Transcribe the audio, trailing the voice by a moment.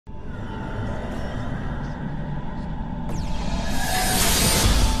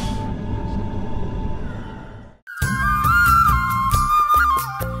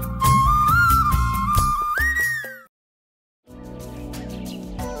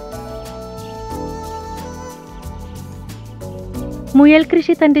മുയൽ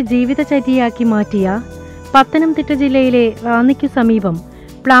കൃഷി തന്റെ ജീവിതചര്യയാക്കി മാറ്റിയ പത്തനംതിട്ട ജില്ലയിലെ റാന്നിക്കു സമീപം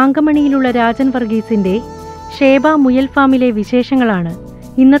പ്ലാങ്കമണിയിലുള്ള രാജൻ വർഗീസിന്റെ ഷേബ മുയൽ ഫാമിലെ വിശേഷങ്ങളാണ്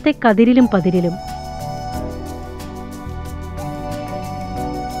ഇന്നത്തെ കതിരിലും പതിരിലും.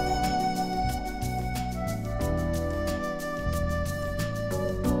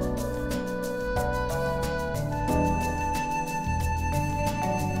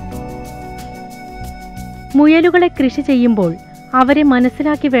 മുയലുകളെ കൃഷി ചെയ്യുമ്പോൾ അവരെ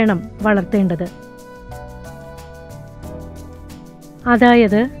മനസ്സിലാക്കി വേണം വളർത്തേണ്ടത്.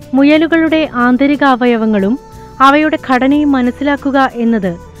 അതായത് മുയലുകളുടെ ആന്തരിക അവയവങ്ങളും അവയുടെ ഘടനയും മനസ്സിലാക്കുക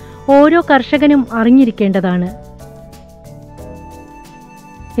എന്നത് ഓരോ കർഷകനും അറിഞ്ഞിരിക്കേണ്ടതാണ്.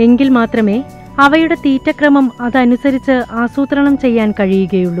 എങ്കിൽ മാത്രമേ അവയുടെ തീറ്റക്രമം അതനുസരിച്ച് ആസൂത്രണം ചെയ്യാൻ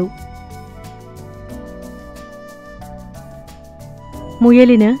കഴിയുകയുള്ളൂ.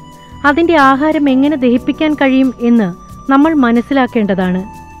 മുയലിന് അതിന്റെ ആഹാരം എങ്ങനെ ദഹിപ്പിക്കാൻ കഴിയും എന്ന് നമ്മൾ മനസ്സിലാക്കേണ്ടതാണ്.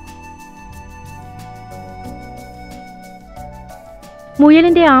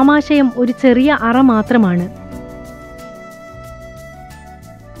 മുയലിന്റെ ആമാശയം ഒരു ചെറിയ അറ മാത്രമാണ്.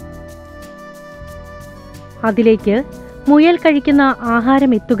 അതിലേക്ക് മുയൽ കഴിക്കുന്ന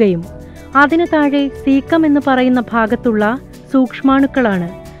ആഹാരം എത്തുകയും അതിനു താഴെ സീക്കം എന്ന് പറയുന്ന ഭാഗത്തുള്ള സൂക്ഷ്മാണുക്കളാണ്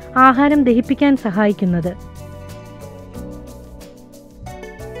ആഹാരം ദഹിപ്പിക്കാൻ സഹായിക്കുന്നത്.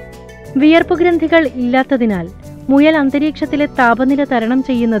 വിയർപ്പുഗ്രന്ഥികൾ ഇല്ലാത്തതിനാൽ മുയൽ അന്തരീക്ഷത്തിലെ താപനില തരണം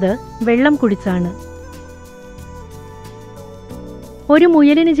ചെയ്യുന്നത് വെള്ളം കുടിച്ചാണ്. ഒരു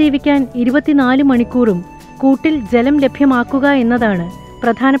മുയലിന് ജീവിക്കാൻ 24 മണിക്കൂറും കൂട്ടിൽ ജലം ലഭ്യമാക്കുക എന്നതാണ്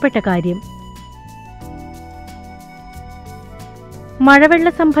പ്രധാനപ്പെട്ട കാര്യം. മഴവെള്ള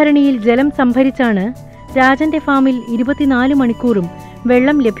സംഭരണിയിൽ ജലം സംഭരിച്ചാണ് രാജന്റെ ഫാമിൽ 24 മണിക്കൂറും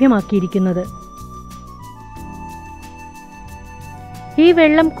വെള്ളം ലഭ്യമാക്കിയിരിക്കുന്നത്. ഈ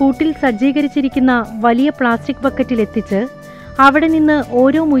വെള്ളം കൂട്ടിൽ സജ്ജീകരിച്ചിരിക്കുന്ന വലിയ പ്ലാസ്റ്റിക് ബക്കറ്റിൽ എത്തിച്ച് അവിടെ നിന്ന്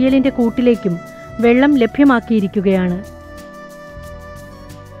ഓരോ മുയലിന്റെ കൂട്ടിലേക്കും വെള്ളം ലഭ്യമാക്കിയിരിക്കുകയാണ്.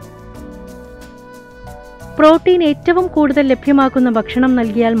 പ്രോട്ടീൻ ഏറ്റവും കൂടുതൽ ലഭ്യമാക്കുന്ന ഭക്ഷണം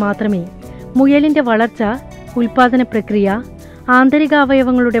നൽകിയാൽ മാത്രമേ മുയലിന്റെ വളർച്ച, ഉൽപാദന പ്രക്രിയ,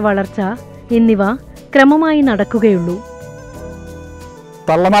 ആന്തരികാവയവങ്ങളുടെ വളർച്ച എന്നിവ ക്രമമായി നടക്കുകയുള്ളൂ.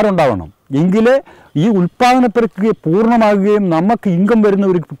 തള്ളമാരുണ്ടാവണം, എങ്കിലേ ഈ ഉൽപാദന പ്രക്രിയ പൂർണ്ണമാകുകയും നമുക്ക് ഇൻകം വരുന്ന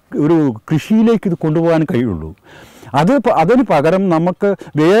ഒരു കൃഷിയിലേക്ക് ഇത് കൊണ്ടുപോകാൻ കഴിയുള്ളൂ. അതിന് പകരം നമുക്ക്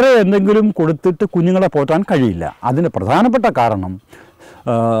വേറെ എന്തെങ്കിലും കൊടുത്തിട്ട് കുഞ്ഞുങ്ങളെ പോറ്റാൻ കഴിയില്ല. അതിന് പ്രധാനപ്പെട്ട കാരണം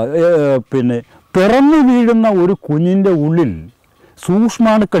പിറന്നു വീഴുന്ന ഒരു കുഞ്ഞിൻ്റെ ഉള്ളിൽ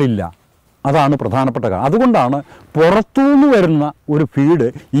സൂക്ഷ്മാണുക്കളില്ല. അതാണ് പ്രധാനപ്പെട്ട കാരണം. അതുകൊണ്ടാണ് പുറത്തുനിന്ന് വരുന്ന ഒരു ഫീഡ്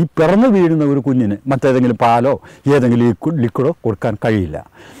ഈ പിറന്നു വീഴുന്ന ഒരു കുഞ്ഞിന് മറ്റേതെങ്കിലും പാലോ ഏതെങ്കിലും ലിക്വിഡോ കൊടുക്കാൻ കഴിയില്ല.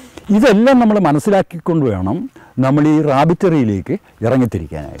 ഇതെല്ലാം നമ്മൾ മനസ്സിലാക്കിക്കൊണ്ട് വേണം നമ്മൾ ഈ റാബിറ്ററിയിലേക്ക്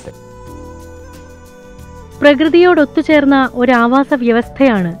ഇറങ്ങിത്തിരിക്കാനായിട്ട്. പ്രകൃതിയോടൊത്തുചേർന്ന ഒരു ആവാസ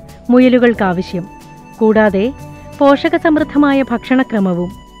വ്യവസ്ഥയാണ് മുയലുകൾക്ക് ആവശ്യം. കൂടാതെ പോഷകസമൃദ്ധമായ ഭക്ഷണക്രമവും.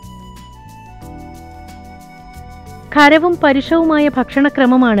 ഖരവും പരുഷവുമായ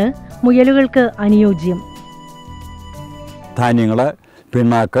ഭക്ഷണക്രമമാണ് മുയലുകൾക്ക് അനുയോജ്യം. ധാന്യങ്ങൾ,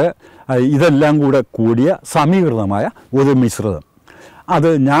 പിണ്ണാക്ക്, ഇതെല്ലാം കൂടിയ സമീകൃതമായ ഒരു മിശ്രിതം. അത്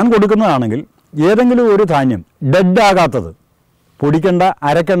ഞാൻ കൊടുക്കുന്നതാണെങ്കിൽ ഏതെങ്കിലും ഒരു ധാന്യം ഡെഡാകാത്തത്, പൊടിക്കണ്ട,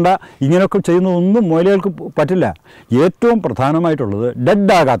 അരക്കണ്ട, ഇങ്ങനെയൊക്കെ ചെയ്യുന്നതൊന്നും മുയലുകൾക്ക് പറ്റില്ല. ഏറ്റവും പ്രധാനമായിട്ടുള്ളത്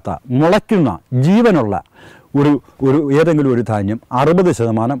ഡെഡാകാത്ത, മുളയ്ക്കുന്ന, ജീവനുള്ള ഏതെങ്കിലും ഒരു ധാന്യം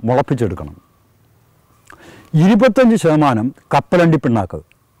 60% മുളപ്പിച്ചെടുക്കണം. 25% കപ്പലണ്ടി പിണ്ണാക്ക്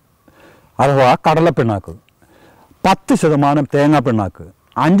അഥവാ കടലപ്പിണ്ണാക്ക്, 10% തേങ്ങാപ്പിണ്ണാക്ക്,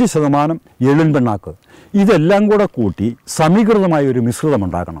 5% എള്ളിൻ പിണ്ണാക്ക്, ഇതെല്ലാം കൂടെ കൂട്ടി സമീകൃതമായ ഒരു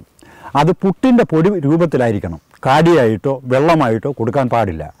മിശ്രിതമുണ്ടാക്കണം. അത് പുട്ടിൻ്റെ പൊടി രൂപത്തിലായിരിക്കണം. കാടിയായിട്ടോ വെള്ളമായിട്ടോ കൊടുക്കാൻ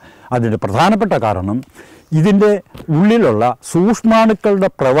പാടില്ല. അതിൻ്റെ പ്രധാനപ്പെട്ട കാരണം ഇതിൻ്റെ ഉള്ളിലുള്ള സൂക്ഷ്മാണുക്കളുടെ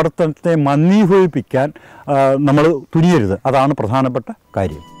പ്രവർത്തനത്തെ മന്ദീഭവിപ്പിക്കാൻ നമ്മൾ തുനിയരുത്. അതാണ് പ്രധാനപ്പെട്ട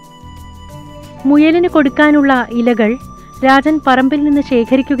കാര്യം. മുയലിന് കൊടുക്കാനുള്ള ഇലകൾ രാജൻ പറമ്പിൽ നിന്ന്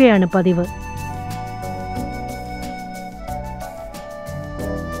ശേഖരിക്കുകയാണ് പതിവ്.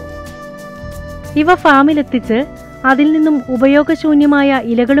 ഇവ ഫാമിലെത്തിച്ച് അതിൽ നിന്നും ഉപയോഗശൂന്യമായ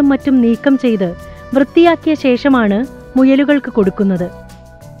ഇലകളും മറ്റും നീക്കം ചെയ്ത് വൃത്തിയാക്കിയ ശേഷമാണ് മുയലുകൾക്ക് കൊടുക്കുന്നത്.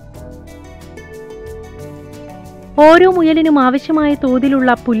 ഓരോ മുയലിനും ആവശ്യമായ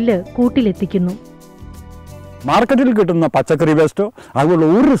തോതിലുള്ള പുല്ല് കൂട്ടിലെത്തിക്കുന്നു. മാർക്കറ്റിൽ കിട്ടുന്ന പച്ചക്കറി വേസ്റ്റോ അതുപോലുള്ള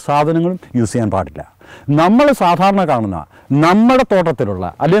ഒരു സാധനങ്ങളും യൂസ് ചെയ്യാൻ പാടില്ല. നമ്മൾ സാധാരണ കാണുന്ന നമ്മുടെ തോട്ടത്തിലുള്ള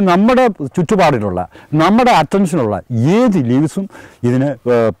അല്ലെങ്കിൽ നമ്മുടെ ചുറ്റുപാടിലുള്ള നമ്മുടെ അറ്റൻഷനുള്ള ഏത് ലീവ്സും ഇതിന്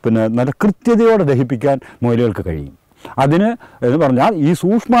നല്ല കൃത്യതയോടെ ദഹിപ്പിക്കാൻ മുയലുകൾക്ക് കഴിയും. അതിന് എന്ന് പറഞ്ഞാൽ ഈ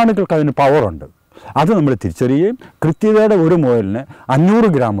സൂക്ഷ്മാണുക്കൾക്ക് അതിന് പവറുണ്ട്. അത് നമ്മൾ തിരിച്ചറിയുകയും കൃത്യതയുടെ ഒരു മുയലിന്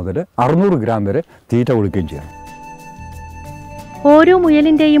 500 ഗ്രാം മുതൽ 600 ഗ്രാം വരെ തീറ്റ കൊടുക്കുകയും ചെയ്യണം. ഓരോ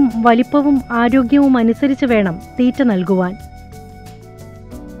മുയലിൻ്റെയും വലിപ്പവും ആരോഗ്യവും അനുസരിച്ച് വേണം തീറ്റ നൽകുവാൻ.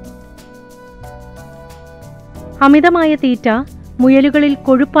 അമിതമായ തീറ്റ മുയലുകളിൽ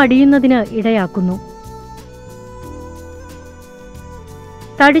കൊഴുപ്പടിയുന്നതിന് ഇടയാക്കുന്നു.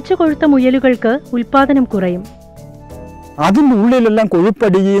 തടിച്ചു കൊഴുത്ത മുയലുകൾക്ക് ഉൽപാദനം കുറയും. അതിൻ്റെ ഉള്ളിലെല്ലാം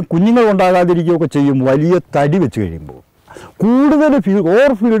കൊഴുപ്പടിയുകയും കുഞ്ഞുങ്ങൾ ഉണ്ടാകാതിരിക്കുകയൊക്കെ ചെയ്യും. വലിയ തടി വെച്ച് കഴിയുമ്പോൾ കൂടുതൽ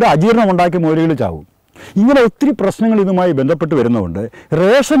ഓവർ ഫീഡ് അജീർണം ഉണ്ടാക്കി മുയലുകൾ ചാവും. ഇങ്ങനെ ഒത്തിരി പ്രശ്നങ്ങൾ ഇതുമായി ബന്ധപ്പെട്ട് വരുന്നതുകൊണ്ട്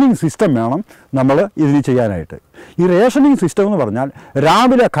റേഷനിങ് സിസ്റ്റം വേണം നമ്മൾ ഇതിന് ചെയ്യാനായിട്ട്. ഈ റേഷനിങ് സിസ്റ്റം എന്ന് പറഞ്ഞാൽ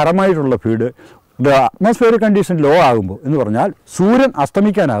രാവിലെ ഖരമായിട്ടുള്ള ഫീഡ് അറ്റ്മോസ്ഫിയറിക് കണ്ടീഷൻ ലോ ആകുമ്പോൾ എന്ന് പറഞ്ഞാൽ സൂര്യൻ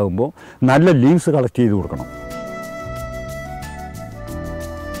അസ്തമിക്കാനാകുമ്പോൾ നല്ല ലീവ്സ് കളക്ട് ചെയ്ത് കൊടുക്കണം.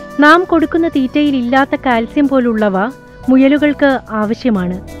 നാം കൊടുക്കുന്ന തീറ്റയിൽ ഇല്ലാത്ത കാൽസ്യം പോലുള്ളവ മുയലുകൾക്ക്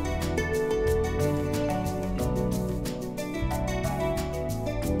ആവശ്യമാണ്.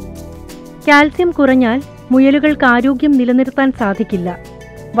 കാൽസ്യം കുറഞ്ഞാൽ മുയലുകൾക്ക് ആരോഗ്യം നിലനിർത്താൻ സാധിക്കില്ല,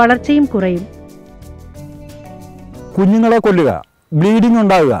 വളർച്ചയും കുറയും. കുഞ്ഞുങ്ങളെ കൊല്ലുക, ബ്ലീഡിംഗ്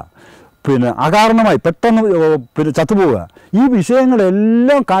ഉണ്ടാവുക, അകാരണമായി പെട്ടെന്ന് ചത്തുപോവുക, ഈ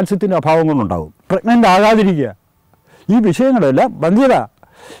വിഷയങ്ങളെല്ലാം കാൽസ്യത്തിൻ്റെ അഭാവം കൊണ്ടുണ്ടാകും. പ്രഗ്നൻ്റ് ആകാതിരിക്കുക, ഈ വിഷയങ്ങളെല്ലാം വന്ധ്യത,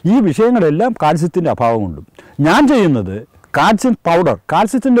 ഈ വിഷയങ്ങളെല്ലാം കാൽസ്യത്തിൻ്റെ അഭാവം കൊണ്ടും. ഞാൻ ചെയ്യുന്നത് കാൽസ്യം പൗഡർ,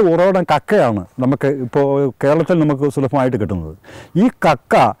 കാൽസ്യത്തിൻ്റെ ഉറവിടം കക്കയാണ് നമുക്ക് ഇപ്പോൾ കേരളത്തിൽ നമുക്ക് സുലഭമായിട്ട് കിട്ടുന്നത്. ഈ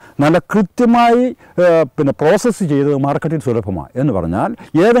കക്ക നല്ല കൃത്യമായി പ്രോസസ്സ് ചെയ്ത് മാർക്കറ്റിൽ സുലഭമാണ്. എന്ന് പറഞ്ഞാൽ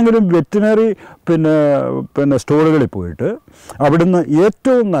ഏതെങ്കിലും വെറ്റിനറി സ്റ്റോറുകളിൽ പോയിട്ട് അവിടുന്ന്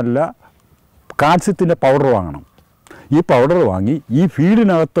ഏറ്റവും നല്ല കാൽസ്യത്തിൻ്റെ പൗഡർ വാങ്ങണം. ഈ പൗഡർ വാങ്ങി ഈ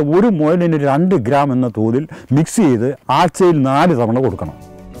ഫീഡിനകത്ത് ഒരു മുയലിന് 2 ഗ്രാം എന്ന തോതിൽ മിക്സ് ചെയ്ത് ആഴ്ചയിൽ 4 തവണ കൊടുക്കണം.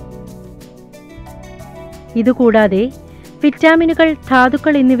 ഇതുകൂടാതെ വിറ്റാമിനുകൾ,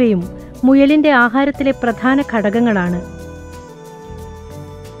 ധാതുക്കൾ എന്നിവയും മുയലിന്റെ ആഹാരത്തിലെ പ്രധാന ഘടകങ്ങളാണ്.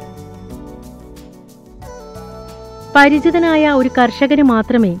 പരിചിതനായ ഒരു കർഷകന്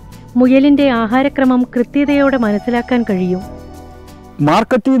മാത്രമേ മുയലിന്റെ ആഹാരക്രമം കൃത്യതയോടെ മനസ്സിലാക്കാൻ കഴിയൂ.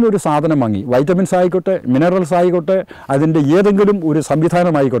 മാർക്കറ്റിൽ നിന്ന് ഒരു സാധനം വാങ്ങി, വൈറ്റമിൻസ് ആയിക്കോട്ടെ, മിനറൽസ് ആയിക്കോട്ടെ, അതിൻ്റെ ഏതെങ്കിലും ഒരു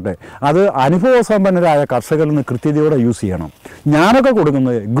സംവിധാനമായിക്കോട്ടെ, അത് അനുഭവസമ്പന്നരായ കർഷകരിൽ നിന്ന് കൃത്യതയോടെ യൂസ് ചെയ്യണം. ഞാനൊക്കെ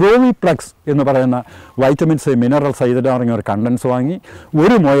കൊടുക്കുന്നത് ഗ്രോവി പ്ലക്സ് എന്ന് പറയുന്ന വൈറ്റമിൻസ്, മിനറൽസ് ഇതിൻ്റെ ഇറങ്ങിയ ഒരു കണ്ടൻസ് വാങ്ങി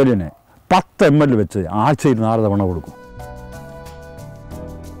ഒരു മുയലിനെ 10 ml വെച്ച് ആഴ്ചയിൽ 4 തവണ കൊടുക്കും.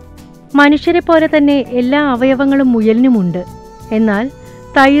 മനുഷ്യരെ പോലെ തന്നെ എല്ലാ അവയവങ്ങളും മുയലിനുമുണ്ട്. എന്നാൽ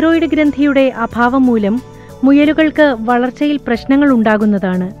തൈറോയിഡ് ഗ്രന്ഥിയുടെ അഭാവം മൂലം മുയലുകൾക്ക് വളർച്ചയിൽ പ്രശ്നങ്ങൾ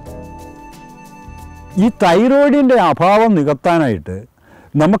ഉണ്ടാകുന്നതാണ്. ഈ തൈറോയിഡിൻ്റെ അഭാവം നികത്താനായിട്ട്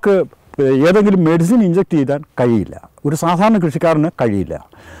നമുക്ക് ഏതെങ്കിലും മെഡിസിൻ ഇഞ്ചെക്ട് ചെയ്താൽ കഴിയില്ല. ഒരു സാധാരണ കൃഷിക്കാരന് കഴിയില്ല.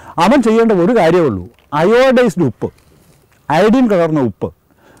 അവൻ ചെയ്യേണ്ട ഒരു കാര്യമേ ഉള്ളൂ, അയോഡൈസ്ഡ് ഉപ്പ്, അയഡിൻ കലർന്ന ഉപ്പ്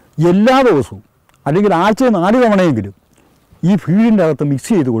എല്ലാ ദിവസവും അല്ലെങ്കിൽ ആഴ്ചയിൽ 4 തവണയെങ്കിലും ഈ ഫീഡിൻ്റെ അകത്ത്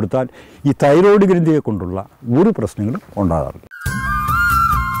മിക്സ് ചെയ്ത് കൊടുത്താൽ ഈ തൈറോയിഡ് ഗ്രന്ഥിയെ കൊണ്ടുള്ള ഒരു പ്രശ്നങ്ങളും ഉണ്ടാകാറില്ല.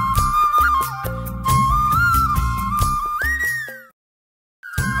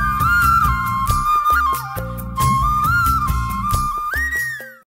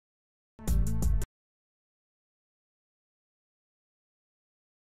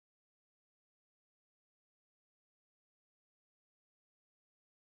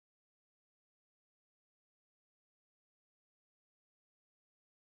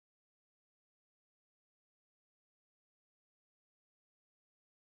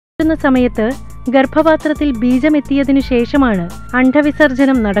 സമയത്ത് ഗർഭപാത്രത്തിൽ ബീജമെത്തിയതിനു ശേഷമാണ്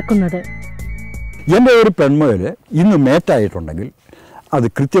അണ്ഡവിസർജനം നടക്കുന്നത്. എൻ്റെ ഒരു പെൺമുയൽ ഇന്ന് മേറ്റായിട്ടുണ്ടെങ്കിൽ അത്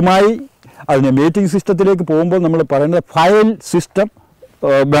കൃത്യമായി അതിനെ മേറ്റിംഗ് സിസ്റ്റത്തിലേക്ക് പോകുമ്പോൾ നമ്മൾ പറയുന്നത് ഫയൽ സിസ്റ്റം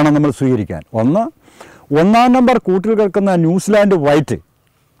വേണം നമ്മൾ സ്വീകരിക്കാൻ. 1 നമ്പർ കൂട്ടിൽ കിടക്കുന്ന ന്യൂസിലാൻഡ് വൈറ്റ്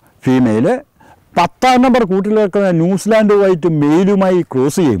ഫീമെയില് 10 നമ്പർ കൂട്ടിൽ കിടക്കുന്ന ന്യൂസിലാൻഡ് വൈറ്റ് മെയിലുമായി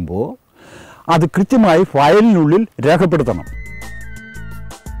ക്രോസ് ചെയ്യുമ്പോൾ അത് കൃത്യമായി ഫയലിനുള്ളിൽ രേഖപ്പെടുത്തണം.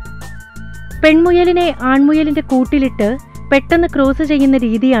 പെൺമുയലിനെ ആൺമുയലിന്റെ കൂട്ടിലിട്ട് പെട്ടെന്ന് ക്രോസ് ചെയ്യുന്ന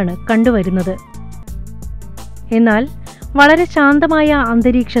രീതിയാണ് കണ്ടുവരുന്നത്. എന്നാൽ വളരെ ശാന്തമായ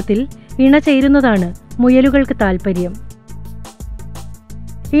അന്തരീക്ഷത്തിൽ ഇണചേരുന്നതാണ് മുയലുകൾക്ക് താൽപ്പര്യം.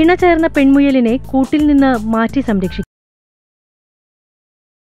 ഇണചേർന്ന പെൺമുയലിനെ കൂട്ടിൽ നിന്ന് മാറ്റി സംരക്ഷിക്കും.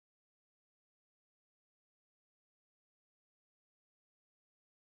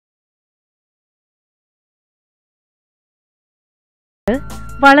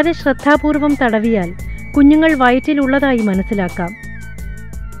 വളരെ ശ്രദ്ധാപൂർവം തടവിയാൽ കുഞ്ഞുങ്ങൾ വയറ്റിലുള്ളതായി മനസ്സിലാക്കാം.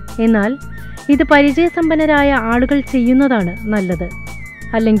 എന്നാൽ ഇത് പരിചയസമ്പന്നരായ ആളുകൾ ചെയ്യുന്നതാണ് നല്ലത്.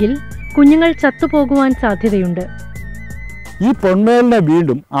 അല്ലെങ്കിൽ കുഞ്ഞുങ്ങൾ ചത്തുപോകുവാൻ സാധ്യതയുണ്ട്. ഈ പെൺമുയലിനെ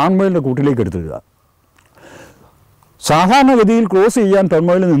വീണ്ടും ആൺമുയലിൻ്റെ കൂട്ടിലേക്ക് എടുത്തിടുക. സാധാരണഗതിയിൽ ക്രോസ് ചെയ്യാൻ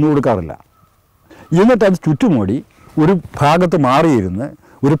പെൺമുയൽ നിന്നു കൊടുക്കാറില്ല. എന്നിട്ട് അത് ചുറ്റുമൂടി ഒരു ഭാഗത്ത് മാറിയിരുന്ന്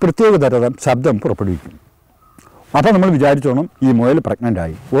ഒരു പ്രത്യേക തരം ശബ്ദം പുറപ്പെടുവിക്കും. അപ്പോൾ നമ്മൾ വിചാരിച്ചോണം ഈ മുയൽ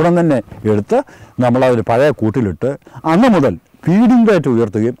പ്രഗ്നൻ്റായി. ഉടൻ തന്നെ എടുത്ത് നമ്മളതൊരു പഴയ കൂട്ടിലിട്ട് അന്ന് മുതൽ ഫീഡിംഗ് റേറ്റ്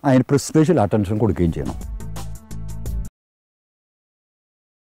ഉയർത്തുകയും അതിന് സ്പെഷ്യൽ അറ്റൻഷൻ കൊടുക്കുകയും ചെയ്യണം.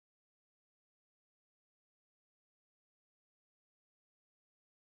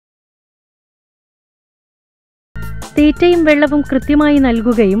 തീറ്റയും വെള്ളവും കൃത്യമായി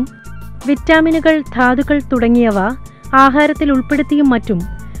നൽകുകയും വിറ്റാമിനുകൾ, ധാതുക്കൾ തുടങ്ങിയവ ആഹാരത്തിൽ ഉൾപ്പെടുത്തിയും മറ്റും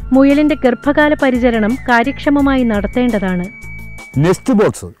മുയലിന്റെ ഗർഭകാല പരിചരണം കാര്യക്ഷമമായി നടത്തേണ്ടതാണ്. നെസ്റ്റ്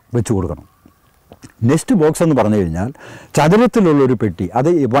ബോക്സ് വെച്ച് കൊടുക്കണം. നെസ്റ്റ് ബോക്സ് എന്ന് പറഞ്ഞു കഴിഞ്ഞാൽ ചതുരത്തിലുള്ളൊരു പെട്ടി, അത്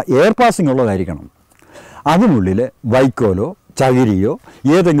എയർ പാസിംഗ് ഉള്ളതായിരിക്കണം. അതിനുള്ളിൽ വൈക്കോലോ ചകിരിയോ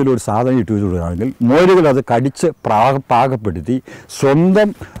ഏതെങ്കിലും ഒരു സാധനം ഇട്ട് കൊടുക്കുകയാണെങ്കിൽ മുയലുകൾ അത് കടിച്ച് പാകപ്പെടുത്തി സ്വന്തം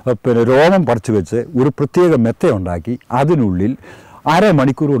രോമം പറിച്ചു വെച്ച് ഒരു പ്രത്യേക മെത്തയുണ്ടാക്കി അതിനുള്ളിൽ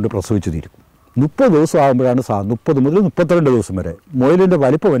അരമണിക്കൂർ കൊണ്ട് പ്രസവിച്ച് തീരും. 30 ദിവസം ആകുമ്പോഴാണ് 30 മുതൽ 32 ദിവസം വരെ മുയലിൻ്റെ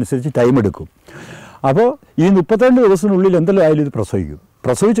വലിപ്പം അനുസരിച്ച് ടൈം എടുക്കും. അപ്പോൾ ഈ 32 ദിവസത്തിനുള്ളിൽ എന്തെല്ലാം ആയാലും ഇത്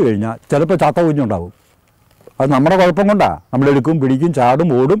പ്രസവിച്ചു കഴിഞ്ഞാൽ ചിലപ്പോൾ ചാത്ത കുഞ്ഞുണ്ടാവും. അത് നമ്മുടെ കുഴപ്പം കൊണ്ടാണ്. നമ്മളെടുക്കും, പിടിക്കും, ചാടും,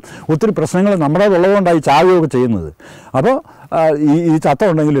 ഓടും, ഒത്തിരി പ്രശ്നങ്ങൾ നമ്മുടെ ഉള്ളതുകൊണ്ടാണ് ഈ ചാവുകയൊക്കെ ചെയ്യുന്നത്. അപ്പോൾ ഈ ചത്ത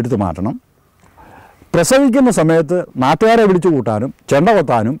ഉണ്ടെങ്കിൽ എടുത്ത് മാറ്റണം. പ്രസവിക്കുന്ന സമയത്ത് നാട്ടുകാരെ വിളിച്ചു കൂട്ടാനും ചെണ്ട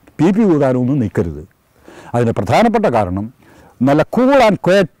കൊത്താനും പി കൂട്ടാനും ഒന്നും നിൽക്കരുത്. അതിന് പ്രധാനപ്പെട്ട കാരണം നല്ല കൂൾ ആൻഡ്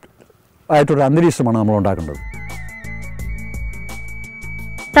ക്വയറ്റ് ആയിട്ടൊരു അന്തരീക്ഷമാണ് നമ്മൾ ഉണ്ടാക്കേണ്ടത്.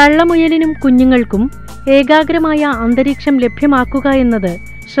 തള്ളമുയലിനും കുഞ്ഞുങ്ങൾക്കും ഏകാഗ്രമായ അന്തരീക്ഷം ലഭ്യമാക്കുക എന്നത്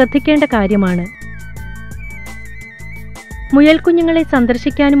ശ്രദ്ധിക്കേണ്ട കാര്യമാണ്. മുയൽ കുഞ്ഞുങ്ങളെ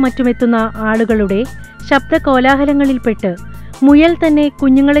സന്ദർശിക്കാനും മറ്റുമെത്തുന്ന ആളുകളുടെ ശബ്ദ കോലാഹലങ്ങളിൽപ്പെട്ട് മുയൽ തന്നെ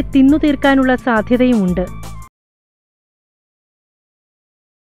കുഞ്ഞുങ്ങളെ തിന്നു തീർക്കാനുള്ള സാധ്യതയുമുണ്ട്.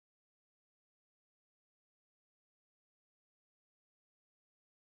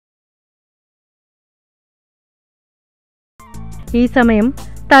 ഈ സമയം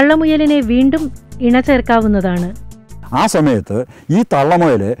തള്ളമുയലിനെ വീണ്ടും ഇണചേർക്കാവുന്നതാണ്. ആ സമയത്ത് ഈ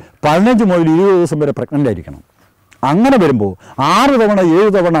തള്ളമുയൽ 15 മുതൽ 20 ദിവസം വരെ പ്രഗ്നൻ്റ് ആയിരിക്കണം. അങ്ങനെ വരുമ്പോൾ 6 തവണ 7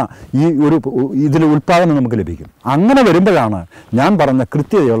 തവണ ഇതിൽ ഉൽപ്പാദനം നമുക്ക് ലഭിക്കും. അങ്ങനെ വരുമ്പോഴാണ് ഞാൻ പറഞ്ഞ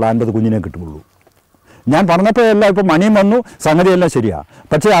കൃത്യതയുള്ള 50 കുഞ്ഞിനെ കിട്ടുള്ളൂ. ഞാൻ പറഞ്ഞപ്പോഴെല്ലാം ഇപ്പോൾ മണിയും വന്നു, സംഗതിയെല്ലാം ശരിയാണ്.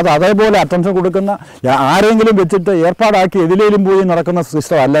 പക്ഷേ അത് അതേപോലെ അറ്റൻഷൻ കൊടുക്കുന്ന ആരെങ്കിലും വെച്ചിട്ട് ഏർപ്പാടാക്കി എതിലേലും പോയി നടക്കുന്ന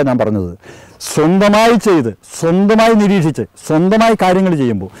സിസ്റ്റം അല്ല ഞാൻ പറഞ്ഞത്. സ്വന്തമായി ചെയ്ത്, സ്വന്തമായി നിരീക്ഷിച്ച്, സ്വന്തമായി കാര്യങ്ങൾ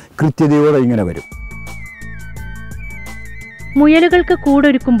ചെയ്യുമ്പോൾ കൃത്യതയോടെ ഇങ്ങനെ വരും. മുയലുകൾക്ക്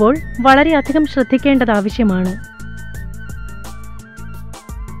കൂടൊരുക്കുമ്പോൾ വളരെയധികം ശ്രദ്ധിക്കേണ്ടത് ആവശ്യമാണ്.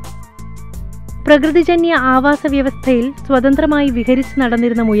 പ്രകൃതിജന്യ ആവാസ വ്യവസ്ഥയിൽ സ്വതന്ത്രമായി വിഹരിച്ച്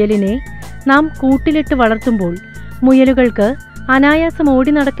നടന്നിരുന്ന മുയലിനെ നാം കൂട്ടിലിട്ട് വളർത്തുമ്പോൾ മുയലുകൾക്ക് അനായാസം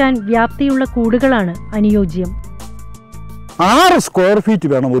ഓടി നടക്കാൻ വ്യാപ്തിയുള്ള കൂടുകളാണ് അനുയോജ്യം. 6 സ്ക്വയർ ഫീറ്റ്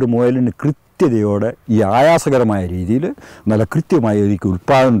വേണം ഒരു മുയലിന് കൃത്യതയോടെ ഈ ആയാസകരമായ രീതിയിൽ നല്ല കൃത്യമായ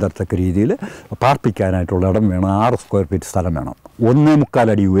ഉൽപ്പാദനം തരത്തക്ക രീതിയിൽ പാർപ്പിക്കാനായിട്ടുള്ള ഇടം വേണം. 6 സ്ക്വയർ ഫീറ്റ് സ്ഥലം വേണം.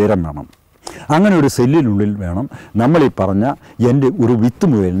 1.25 അടി ഉയരം വേണം. അങ്ങനെ ഒരു സെല്ലിനുള്ളിൽ വേണം നമ്മളീ പറഞ്ഞ എൻ്റെ ഒരു വിത്ത്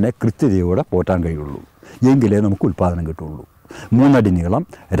മുയലിനെ കൃത്യതയോടെ പോറ്റാൻ കഴിയുള്ളൂ. എങ്കിലേ നമുക്ക് ഉൽപ്പാദനം കിട്ടുള്ളൂ. 3 അടി നീളം,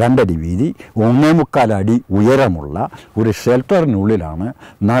 2 അടി വീതി, 1.25 അടി ഉയരമുള്ള ഒരു ഷെൽട്ടറിനുള്ളിലാണ്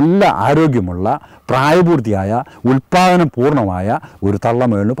നല്ല ആരോഗ്യമുള്ള പ്രായപൂർത്തിയായ ഉൽപ്പാദനം പൂർണ്ണമായ ഒരു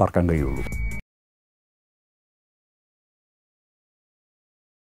തള്ളമുയലിന് പറക്കാൻ കഴിയുള്ളൂ.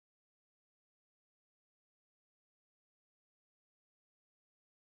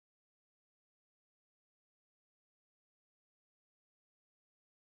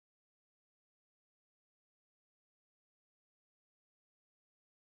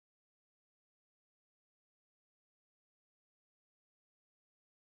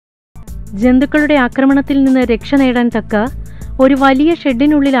 ജന്തുക്കളുടെ ആക്രമണത്തിൽ നിന്ന് രക്ഷ നേടാൻ തക്ക ഒരു വലിയ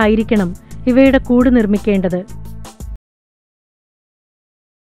ഷെഡിനുള്ളിലായിരിക്കണം ഇവയുടെ കൂട് നിർമ്മിക്കേണ്ടത്.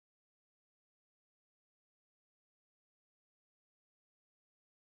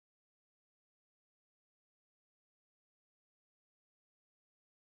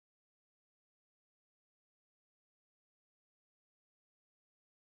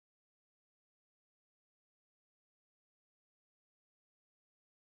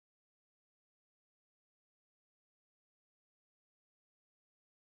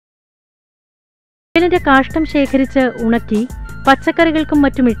 മുയലിന്റെ കാഷ്ടം ശേഖരിച്ച് ഉണക്കി പച്ചക്കറികൾക്കും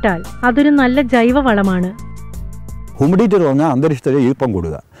മറ്റും ഇട്ടാൽ അതൊരു നല്ല ജൈവവളമാണ്. ഹ്യൂമിഡിറ്റി പറഞ്ഞാൽ അന്തരീക്ഷത്തിലെ ഈർപ്പം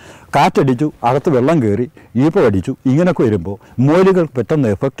കൂടുക. കാറ്റടിച്ചു, അകത്ത് വെള്ളം കയറി, ഈർപ്പം അടിച്ചു, ഇങ്ങനെയൊക്കെ വരുമ്പോൾ മുയലുകൾക്ക്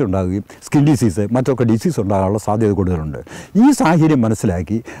പെട്ടെന്ന് എഫക്റ്റ് ഉണ്ടാകുകയും സ്കിൻ ഡിസീസ് മറ്റൊക്കെ ഡിസീസ് ഉണ്ടാകാനുള്ള സാധ്യത കൂടുതലുണ്ട്. ഈ സാഹചര്യം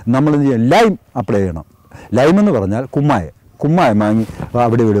മനസ്സിലാക്കി നമ്മൾ ലൈം അപ്ലൈ ചെയ്യണം. ലൈം എന്ന് പറഞ്ഞാൽ കുമ്മായം വാങ്ങി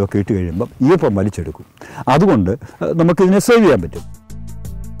അവിടെ ഇവിടെയൊക്കെ ഇട്ട് കഴിയുമ്പം ഈർപ്പം വലിച്ചെടുക്കും. അതുകൊണ്ട് നമുക്കിതിനെ സേവ് ചെയ്യാൻ പറ്റും.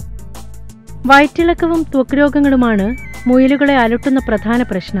 വയറ്റിളക്കവും ത്വക്ക് രോഗങ്ങളുമാണ് മുയലുകളെ അലട്ടുന്ന പ്രധാന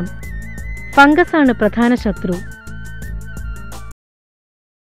പ്രശ്നം. ഫംഗസാണ് പ്രധാന ശത്രു.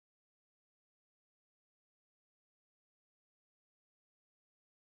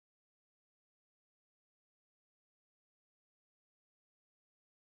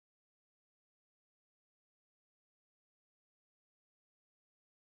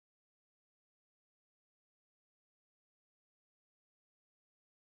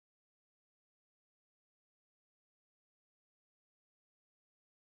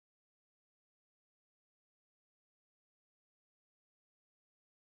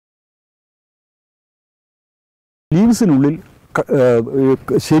 ലീവ്സിനുള്ളിൽ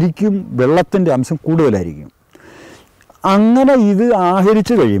ശരിക്കും വെള്ളത്തിൻ്റെ അംശം കൂടുതലായിരിക്കും. അങ്ങനെ ഇത്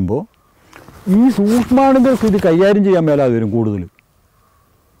ആഹരിച്ച് കഴിയുമ്പോൾ ഈ സൂക്ഷ്മാണുക്കൾക്ക് ഇത് കൈകാര്യം ചെയ്യാൻ മേലാതെ വരും കൂടുതൽ.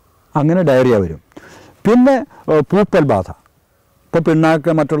 അങ്ങനെ ഡയറിയ വരും. പിന്നെ പൂപ്പൽ ബാധ. ഇപ്പോൾ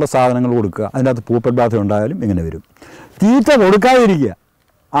പിണ്ണാക്ക് മറ്റുള്ള സാധനങ്ങൾ കൊടുക്കുക, അതിനകത്ത് പൂപ്പൽ ബാധ ഉണ്ടായാലും ഇങ്ങനെ വരും. തീറ്റ കൊടുക്കാതിരിക്കുക,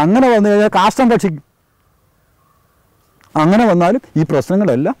 അങ്ങനെ വന്നു കഴിഞ്ഞാൽ കാഷ്ടം ഭക്ഷിക്കും. അങ്ങനെ വന്നാലും ഈ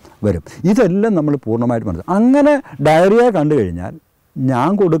പ്രശ്നങ്ങളെല്ലാം വരും. ഇതെല്ലാം നമ്മൾ പൂർണ്ണമായിട്ട് മനസ്സിലാക്കും. അങ്ങനെ ഡയറിയ കണ്ടു കഴിഞ്ഞാൽ ഞാൻ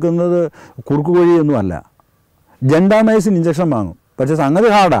കൊടുക്കുന്നത് കുറുക്കുവഴിയൊന്നുമല്ല, ജെൻഡാമൈസിൻ ഇഞ്ചക്ഷൻ വാങ്ങും. പക്ഷേ സംഗതി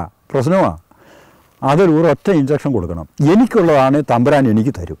ഹാർഡാ, പ്രശ്നമാണ്. അതൊരു ഒരൊറ്റ ഇഞ്ചക്ഷൻ കൊടുക്കണം. എനിക്കുള്ളതാണ് തമ്പുരാൻ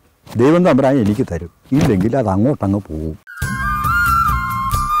എനിക്ക് തരും, ദൈവം തമ്പുരാൻ എനിക്ക് തരും. ഇല്ലെങ്കിൽ അത് അങ്ങോട്ടങ്ങ് പോവും.